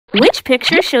Which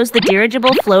picture shows the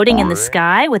dirigible floating in the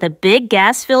sky with a big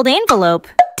gas-filled envelope?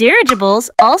 Dirigibles,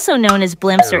 also known as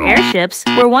blimps or airships,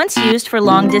 were once used for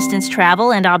long-distance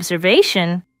travel and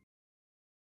observation.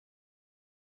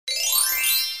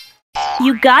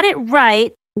 You got it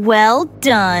right. Well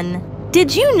done.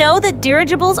 Did you know that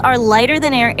dirigibles are lighter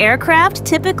than aircraft,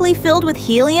 typically filled with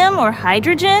helium or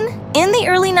hydrogen? In the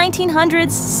early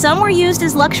 1900s, some were used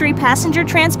as luxury passenger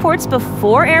transports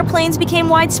before airplanes became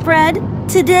widespread.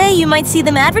 Today, you might see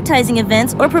them advertising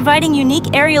events or providing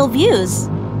unique aerial views.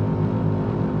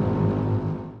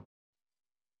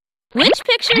 Which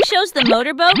picture shows the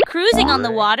motorboat cruising on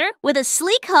the water with a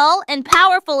sleek hull and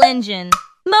powerful engine?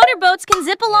 Motorboats can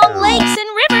zip along lakes and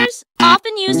rivers,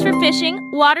 often used for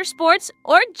fishing, water sports,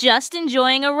 or just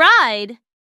enjoying a ride.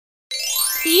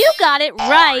 You got it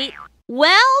right.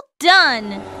 Well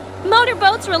done!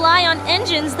 Motorboats rely on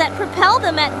engines that propel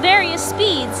them at various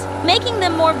speeds, making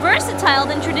them more versatile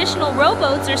than traditional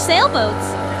rowboats or sailboats.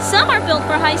 Some are built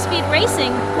for high-speed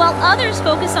racing, while others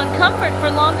focus on comfort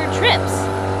for longer trips.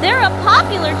 They're a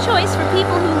popular choice for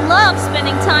people who love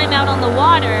spending time out on the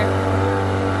water.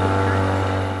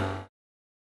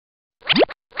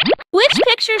 Which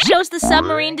picture shows the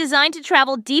submarine designed to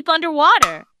travel deep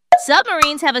underwater?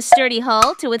 Submarines have a sturdy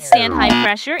hull to withstand high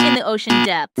pressure in the ocean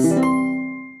depths.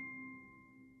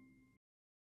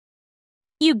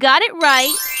 You got it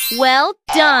right. Well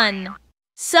done.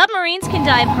 Submarines can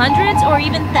dive hundreds or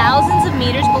even thousands of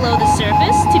meters below the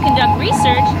surface to conduct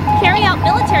research, carry out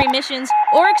military missions,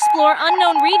 or explore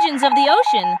unknown regions of the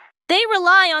ocean. They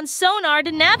rely on sonar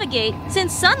to navigate,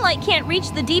 since sunlight can't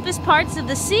reach the deepest parts of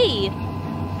the sea.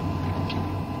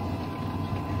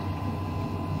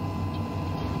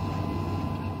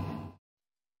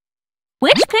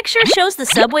 Which picture shows the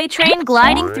subway train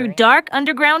gliding through dark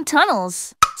underground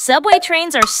tunnels? Subway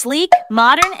trains are sleek,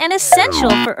 modern, and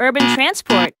essential for urban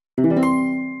transport.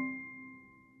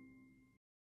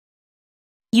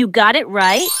 You got it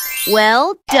right.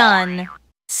 Well done.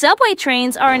 Subway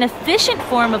trains are an efficient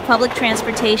form of public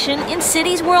transportation in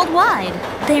cities worldwide.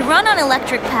 They run on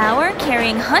electric power,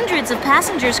 carrying hundreds of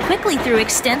passengers quickly through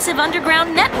extensive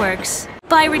underground networks.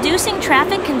 By reducing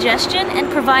traffic congestion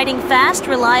and providing fast,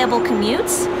 reliable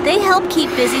commutes, they help keep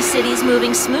busy cities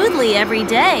moving smoothly every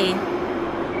day.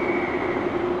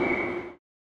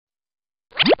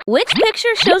 Which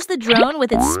picture shows the drone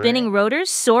with its spinning rotors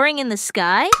soaring in the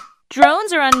sky?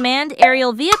 Drones are unmanned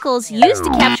aerial vehicles used to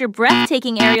capture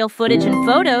breathtaking aerial footage and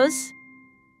photos.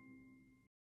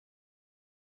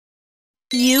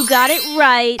 You got it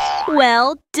right.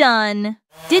 Well done.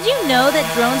 Did you know that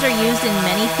drones are used in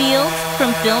many fields,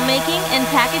 from filmmaking and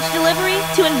package delivery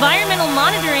to environmental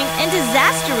monitoring and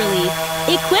disaster relief?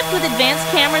 Equipped with advanced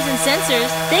cameras and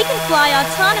sensors, they can fly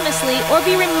autonomously or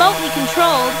be remotely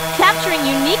controlled, capturing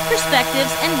unique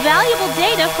perspectives and valuable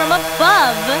data from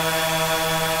above.